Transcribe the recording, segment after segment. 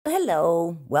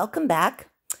Hello, welcome back.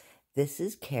 This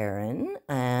is Karen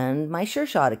and my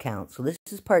Sureshot account. So this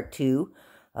is part 2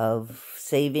 of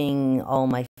saving all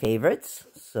my favorites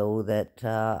so that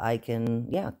I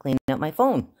can, clean up my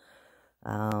phone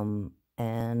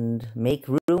and make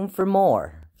room for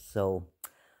more. So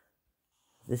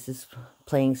this is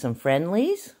playing some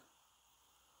friendlies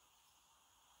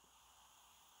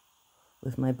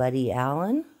with my buddy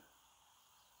Alan.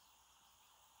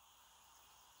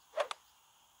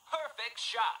 Perfect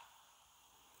shot.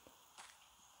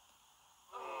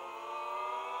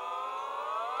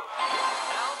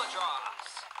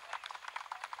 Albatross.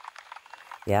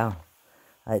 Yeah,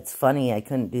 it's funny, I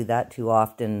couldn't do that too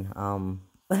often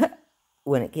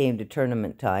when it came to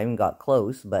tournament time, got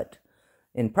close, but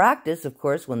in practice, of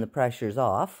course, when the pressure's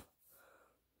off.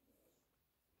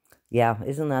 Yeah,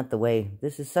 isn't that the way?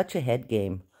 This is such a head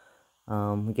game.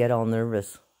 Get all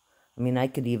nervous. I mean, I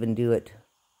could even do it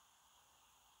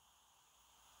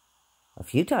a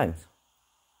few times,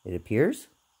 it appears.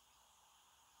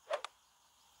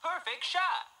 Perfect shot.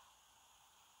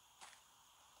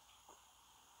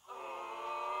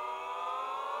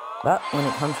 But when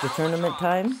it comes to tournament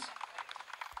time,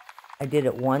 I did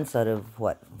it once out of,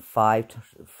 what, five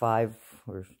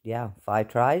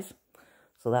tries.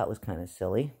 So that was kind of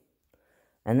silly.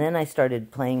 And then I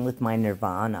started playing with my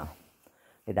Nirvana.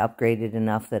 It upgraded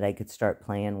enough that I could start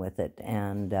playing with it.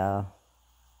 And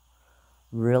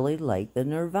really like the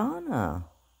Nirvana.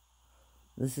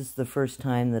 This is the first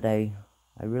time that I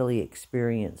really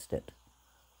experienced it.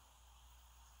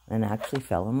 And actually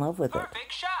fell in love with it.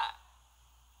 Perfect shot.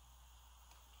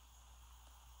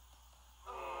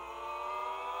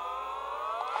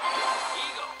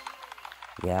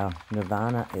 Yeah,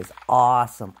 Nirvana is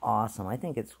awesome, awesome. I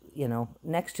think it's,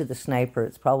 next to the Sniper,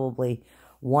 it's probably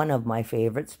one of my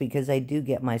favorites because I do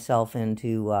get myself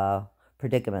into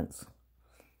predicaments.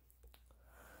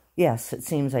 Yes, it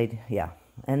seems yeah.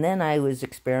 And then I was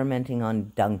experimenting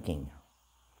on dunking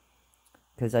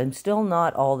because I'm still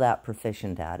not all that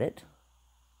proficient at it.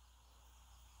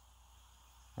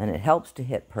 And it helps to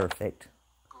hit perfect.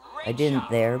 I didn't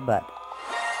there, but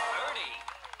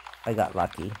I got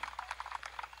lucky.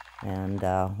 And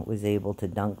was able to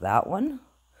dunk that one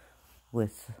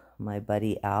with my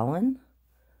buddy Alan.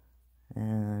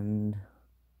 And,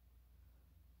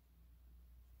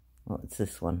 well, it's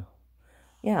this one.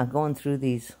 Yeah, going through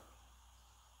these.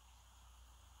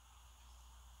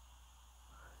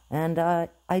 And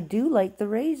I do like the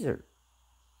rapier.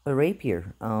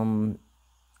 A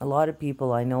lot of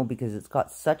people I know, because it's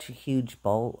got such a huge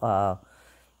top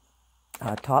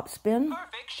spin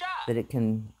that it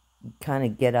can kind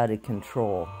of get out of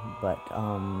control. But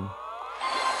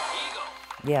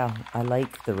yeah, I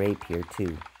like the rapier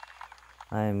too.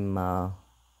 I'm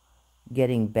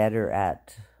getting better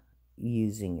at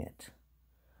using it.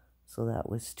 So that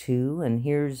was 2, and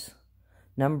here's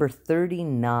number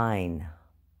 39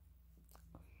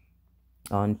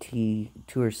 on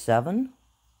Tour 7.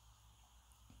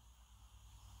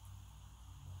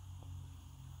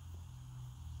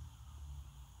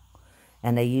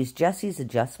 And I used Jesse's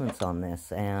adjustments on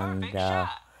this, and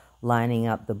lining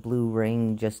up the blue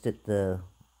ring just at the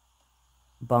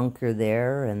bunker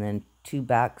there, and then 2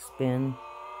 backspin,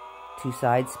 2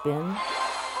 side spin,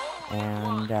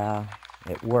 and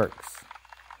it works.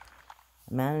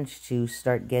 I managed to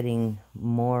start getting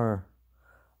more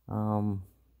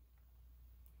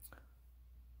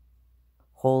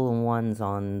hole-in-ones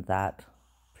on that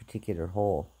particular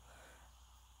hole.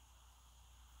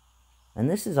 And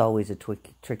this is always a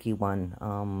tricky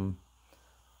one.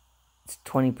 It's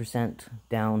 20%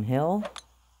 downhill.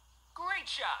 Great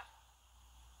shot.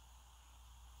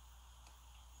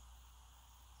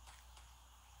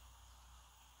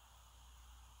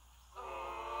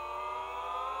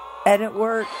 And it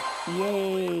worked.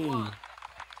 Yay. And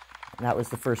that was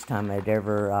the first time I'd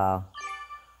ever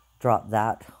dropped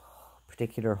that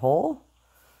particular hole.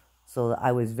 So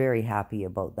I was very happy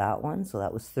about that one. So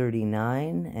that was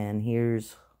 39. And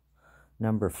here's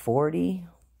number 40.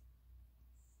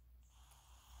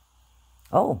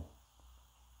 Oh.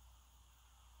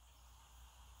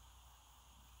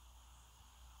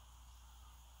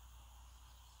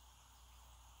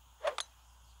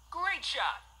 Great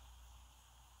shot.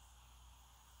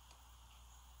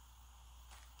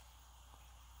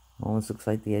 Almost looks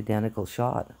like the identical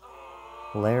shot.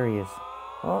 Hilarious.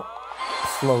 Oh.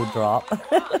 Slow drop.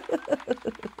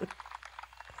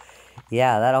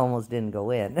 Yeah, that almost didn't go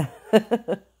in.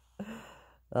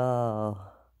 Oh,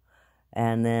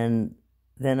 and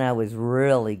then I was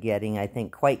really getting, I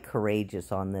think, quite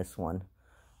courageous on this one,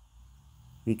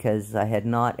 because I had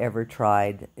not ever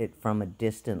tried it from a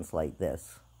distance like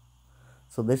this.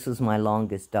 So this was my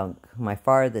longest dunk, my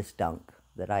farthest dunk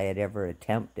that I had ever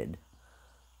attempted.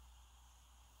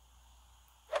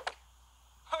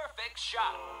 Perfect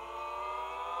shot.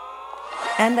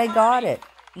 And I got it.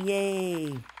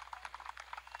 Yay.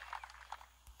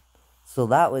 So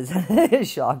that was a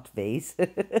shocked face.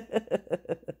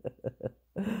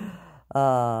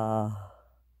 And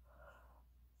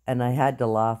I had to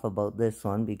laugh about this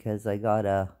one because I got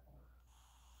a...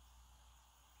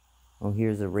 Oh,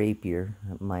 here's a rapier.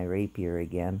 My rapier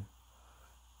again.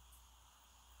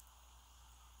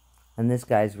 And this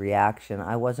guy's reaction,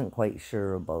 I wasn't quite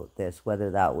sure about this, whether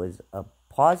that was a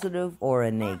positive or a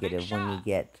negative when you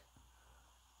get...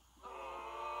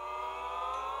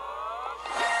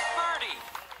 Birdie.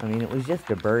 I mean, it was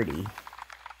just a birdie.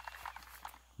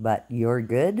 But you're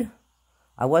good?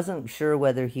 I wasn't sure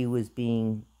whether he was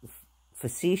being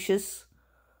facetious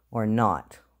or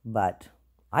not, but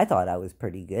I thought I was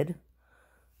pretty good.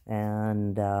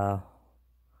 And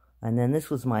then this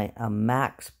was my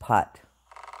max putt.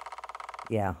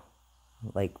 Yeah,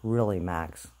 like really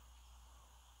max.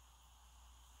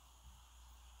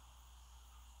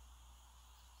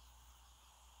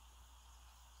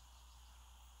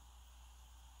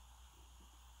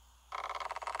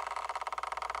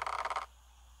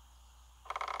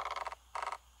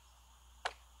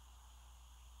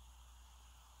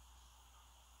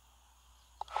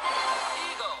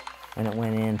 And it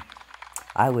went in.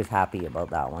 I was happy about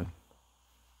that one.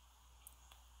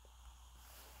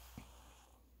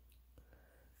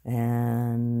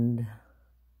 And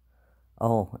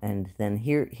oh, and then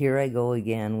here I go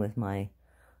again with my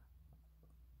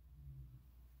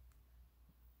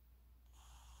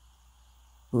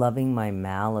loving my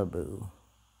Malibu.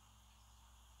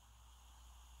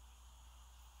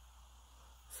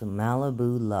 So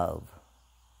Malibu love.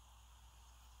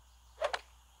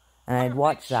 And I'd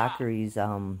watched Zachary's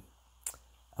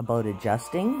about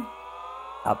adjusting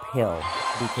uphill,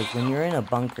 because when you're in a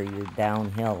bunker, you're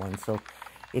downhill. And so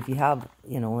if you have,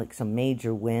 you know, like some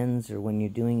major winds, or when you're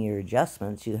doing your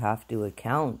adjustments, you have to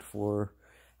account for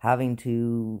having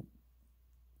to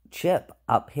chip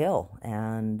uphill.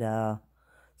 And so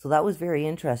that was very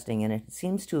interesting, and it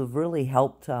seems to have really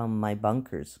helped my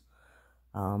bunkers,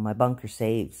 my bunker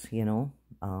saves, you know.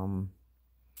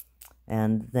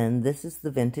 And then this is the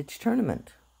vintage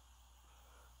tournament.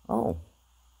 Oh.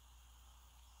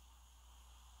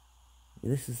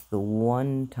 This is the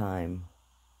one time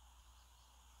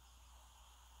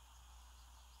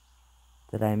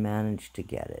that I managed to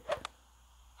get it.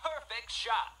 Perfect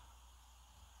shot.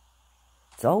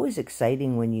 It's always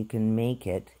exciting when you can make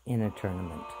it in a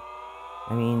tournament.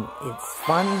 I mean, it's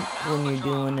fun when you're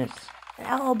doing it.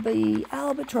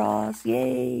 Albatross,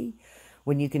 yay!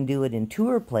 When you can do it in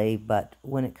tour play, but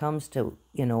when it comes to,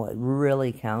 you know,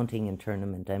 really counting in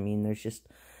tournament, I mean, there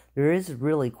is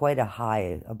really quite a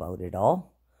high about it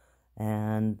all.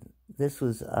 And this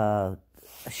was a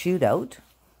shootout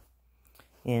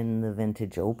in the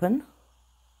Vintage Open.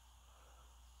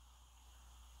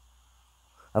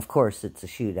 Of course, it's a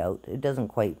shootout. It doesn't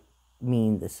quite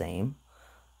mean the same.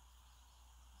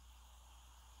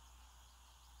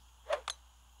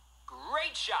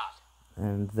 Great shot.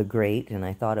 And the great, and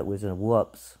I thought it was a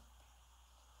whoops.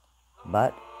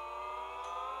 But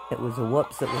it was a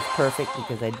whoops that was perfect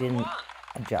because I didn't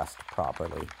adjust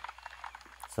properly.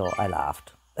 So I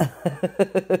laughed.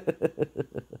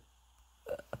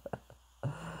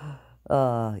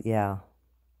 Yeah.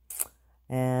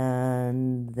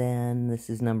 And then this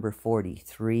is number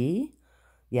 43.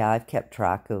 Yeah, I've kept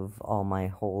track of all my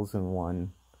holes in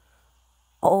one.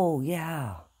 Oh,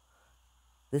 yeah.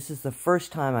 This is the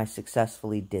first time I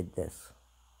successfully did this.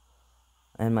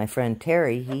 And my friend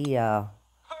Terry, he had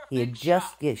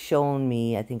just shown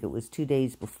me, I think it was 2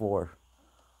 days before,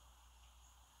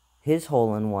 his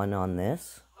hole-in-one on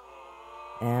this.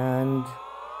 And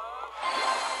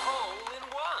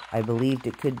I believed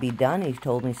it could be done. He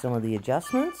told me some of the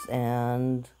adjustments,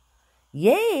 and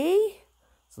yay!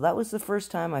 So that was the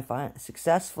first time I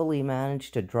successfully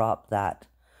managed to drop that.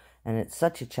 And it's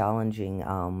such a challenging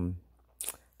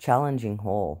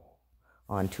hole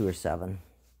on Tour 7.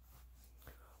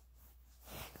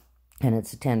 And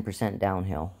it's a 10%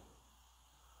 downhill.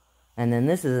 And then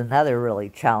this is another really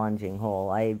challenging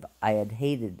hole. I had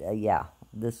hated,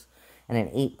 this, and an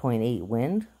 8.8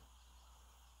 wind.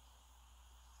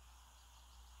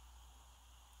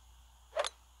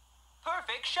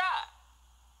 Perfect shot.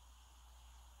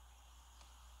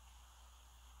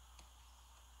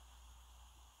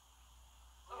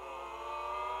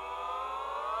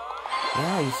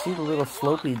 Yeah, you see the little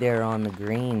slopey there on the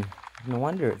green. No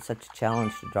wonder it's such a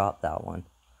challenge to drop that one.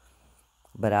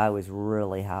 But I was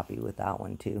really happy with that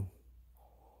one too.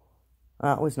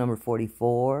 That was number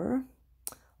 44.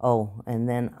 Oh, and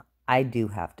then I do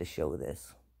have to show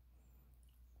this.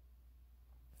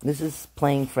 This is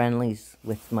playing friendlies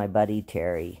with my buddy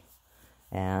Terry.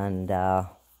 And,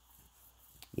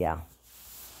 yeah.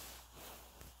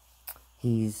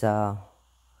 He's,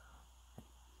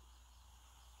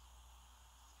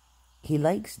 he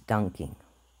likes dunking.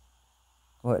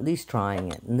 Or at least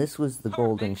trying it. And this was the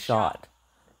golden shot.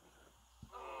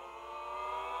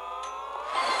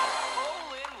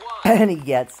 And he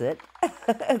gets it.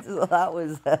 So that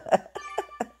was...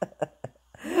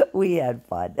 we had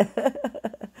fun.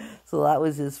 So that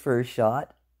was his first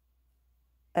shot.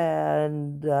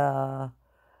 And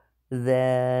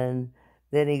then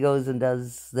he goes and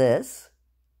does this.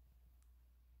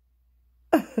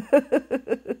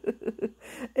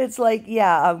 It's like,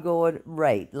 yeah, I'm going,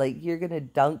 right. Like, you're going to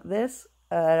dunk this?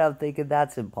 And I'm thinking,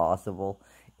 that's impossible.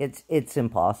 It's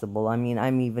impossible. I mean,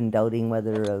 I'm even doubting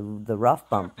whether the rough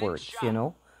bump works, you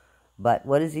know. But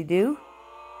what does he do?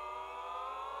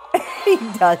 He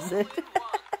does it.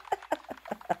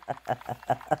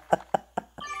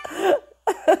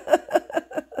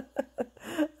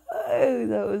 Oh,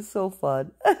 that was so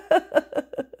fun.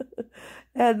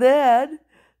 And then,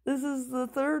 this is the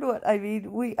third one. I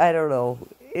mean, I don't know.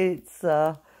 It's,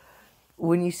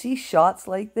 when you see shots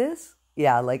like this,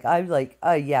 yeah, like, I'm like,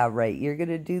 oh, yeah, right. You're going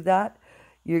to do that?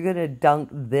 You're going to dunk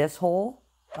this hole?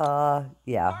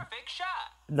 Yeah. Perfect shot.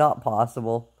 Not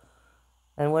possible.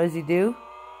 And what does he do?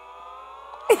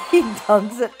 He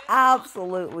dunks it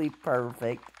absolutely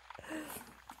perfect.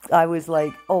 I was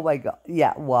like, oh my God.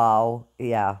 Yeah, wow.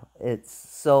 Yeah, it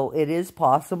is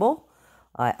possible.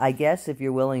 I guess if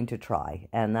you're willing to try.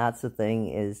 And that's the thing,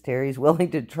 is Terry's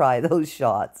willing to try those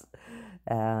shots.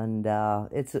 And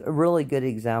it's a really good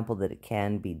example that it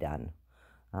can be done.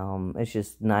 It's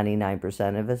just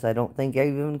 99% of us, I don't think,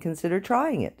 even consider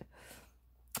trying it.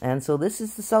 And so this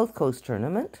is the South Coast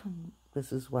tournament.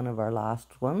 This is one of our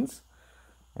last ones.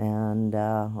 And,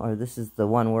 or this is the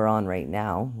one we're on right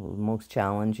now, the most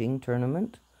challenging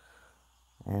tournament.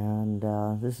 And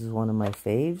this is one of my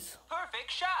faves. Perfect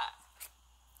shot.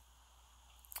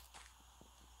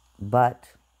 But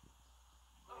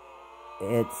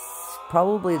it's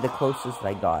probably the closest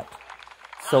I got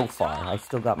so far. I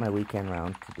still got my weekend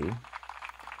round to do.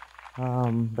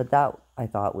 But that, I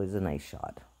thought, was a nice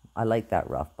shot. I like that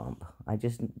rough bump. I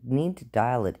just need to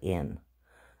dial it in.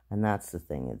 And that's the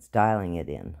thing. It's dialing it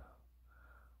in.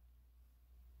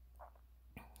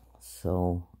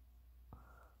 So,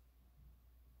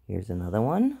 here's another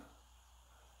one.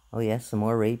 Oh yes, some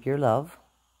more Rape Your Love.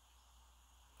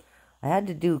 I had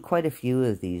to do quite a few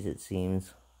of these, it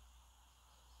seems.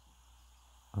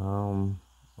 A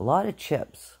lot of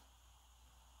chips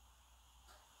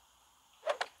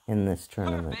in this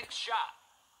tournament. Perfect shot.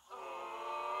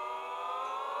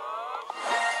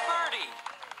 Birdie.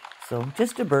 So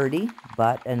just a birdie,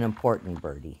 but an important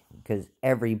birdie, because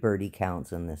every birdie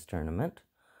counts in this tournament.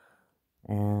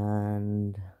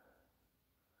 And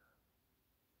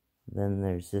then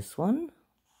there's this one.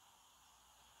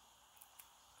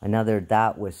 Another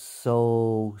that was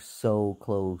so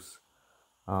close.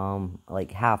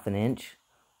 Like half an inch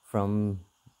from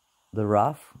the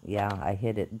rough. Yeah, I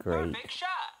hit it great. Perfect shot.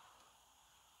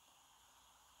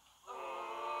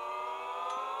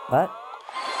 But,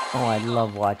 oh, I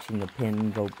love watching the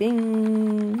pin go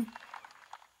bing.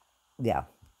 Yeah,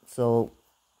 so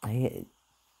I hit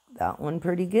that one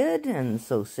pretty good, and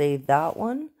so saved that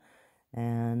one.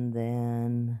 And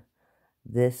then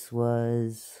this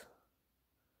was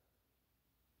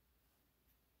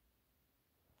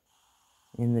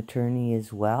in the tourney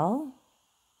as well.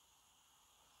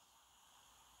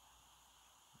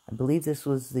 I believe this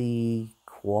was the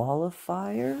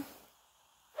qualifier.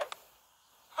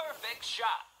 Perfect shot.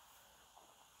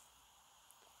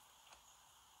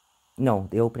 No,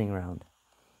 the opening round.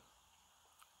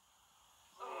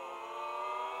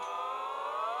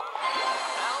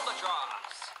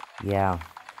 Albatross. Yeah.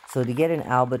 So to get an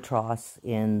albatross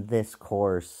in this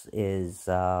course is,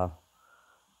 there's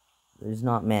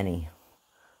not many.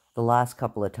 The last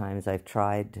couple of times I've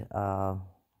tried,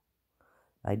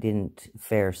 I didn't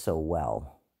fare so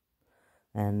well.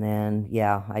 And then,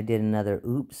 yeah, I did another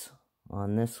oops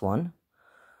on this one.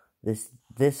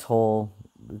 This hole,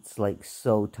 it's like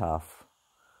so tough.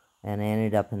 And I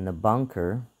ended up in the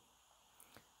bunker.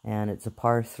 And it's a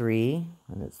par 3,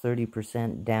 and it's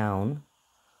 30% down.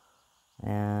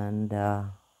 And,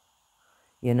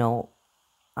 you know,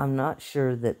 I'm not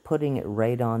sure that putting it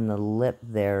right on the lip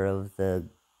there of the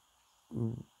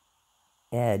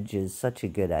edge is such a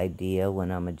good idea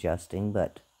when I'm adjusting,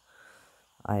 but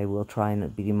I will try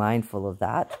and be mindful of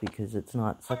that because it's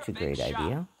not such a great Perfect shot.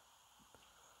 idea.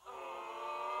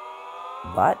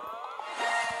 But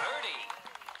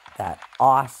that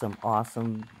awesome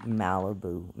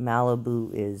Malibu.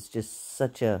 Malibu is just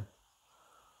such a...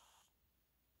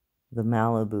 The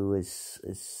Malibu is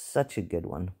such a good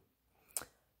one.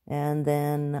 And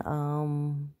then,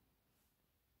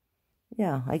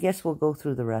 yeah, I guess we'll go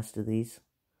through the rest of these.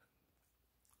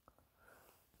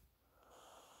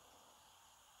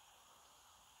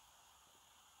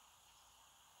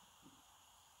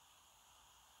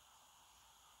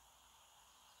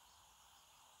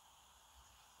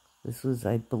 This was,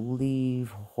 I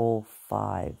believe, hole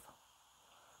 5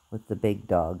 with the big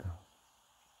dog.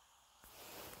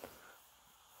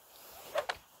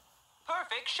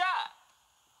 Perfect shot.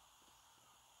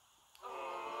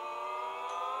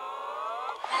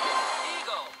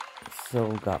 Eagle.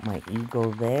 So got my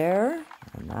eagle there,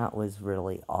 and that was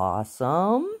really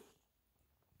awesome.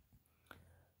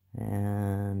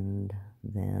 And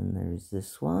then there's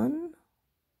this one.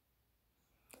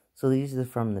 So these are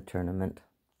from the tournament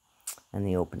and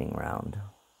the opening round.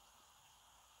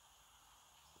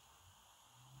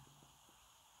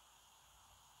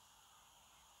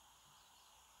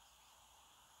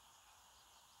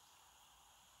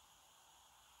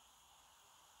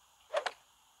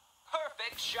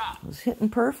 Perfect shot. It was hitting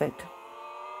perfect.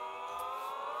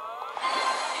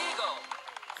 Eagle.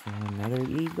 So another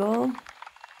eagle.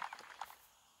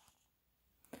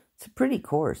 It's a pretty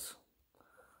course.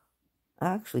 I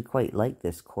actually quite like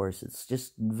this course. It's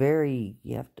just very,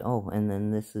 you have to, oh, and then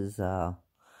this is, now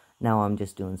I'm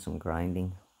just doing some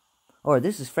grinding. Or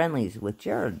this is friendlies with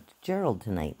Gerald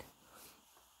tonight.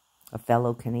 A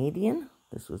fellow Canadian.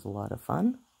 This was a lot of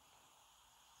fun.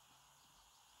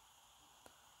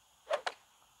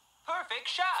 Perfect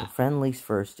shot. So friendlies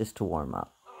first, just to warm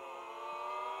up.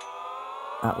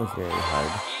 That was very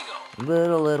hard.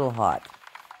 Eagle. Little hot.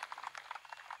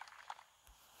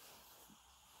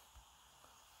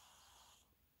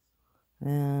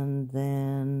 And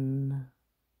then,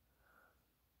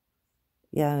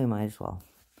 yeah, we might as well.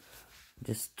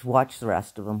 Just watch the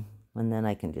rest of them, and then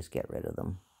I can just get rid of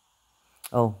them.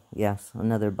 Oh, yes,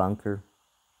 another bunker.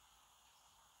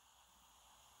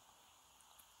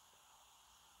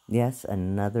 Yes,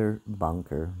 another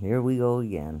bunker. Here we go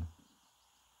again.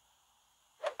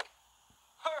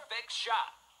 Perfect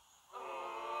shot.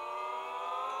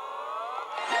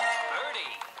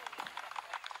 Birdie.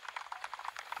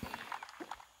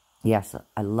 Yes,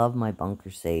 I love my bunker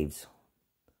saves.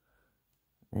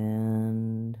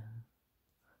 And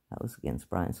that was against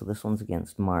Brian. So this one's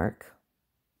against Mark.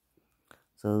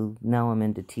 So now I'm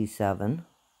into T7.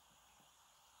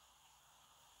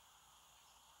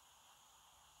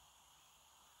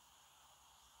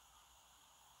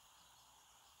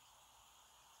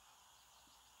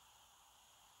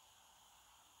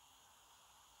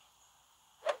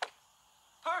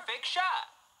 Perfect shot.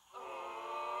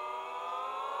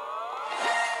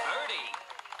 Birdie.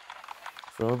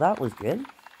 So that was good.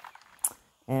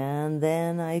 And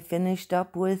then I finished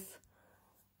up with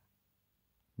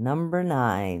number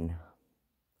 9.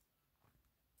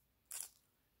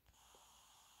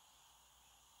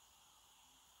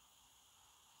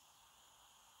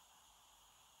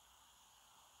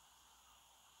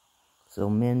 So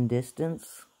min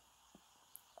distance,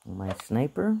 my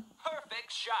sniper.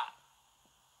 Perfect shot.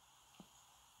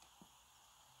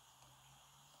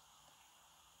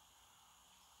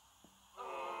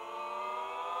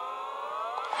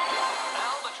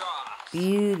 Albatross.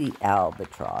 Beauty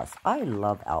albatross. I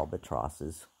love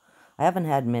albatrosses. I haven't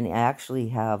had many. I actually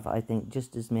have, I think,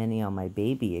 just as many on my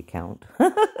baby account.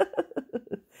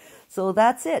 So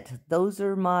that's it. Those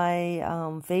are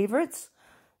my favorites.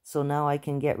 So now I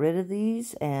can get rid of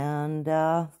these. And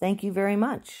thank you very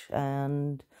much.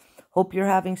 And hope you're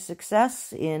having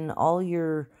success in all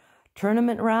your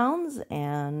tournament rounds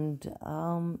and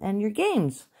your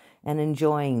games. And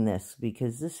enjoying this,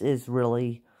 because this is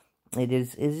really... It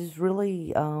is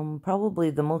really probably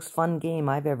the most fun game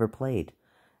I've ever played,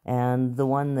 and the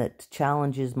one that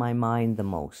challenges my mind the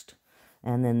most.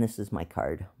 And then this is my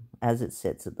card, as it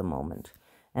sits at the moment.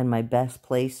 And my best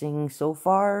placing so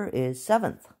far is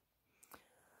 7th.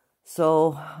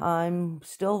 So I'm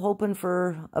still hoping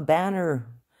for a banner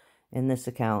in this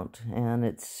account, and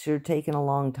it's sure taken a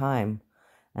long time.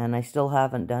 And I still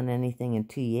haven't done anything in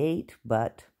T8,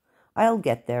 but I'll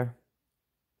get there.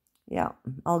 Yeah,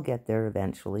 I'll get there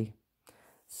eventually.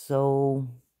 So,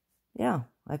 yeah,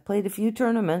 I played a few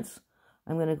tournaments.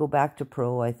 I'm going to go back to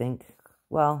pro, I think.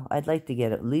 Well, I'd like to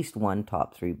get at least one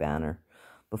top 3 banner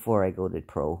before I go to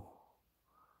pro.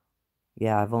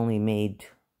 Yeah, I've only made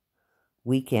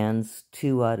weekends,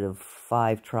 2 out of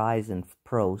 5 tries in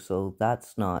pro, so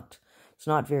it's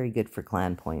not very good for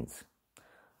clan points.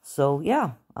 So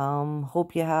yeah,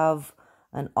 hope you have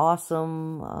an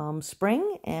awesome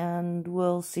spring, and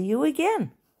we'll see you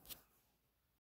again.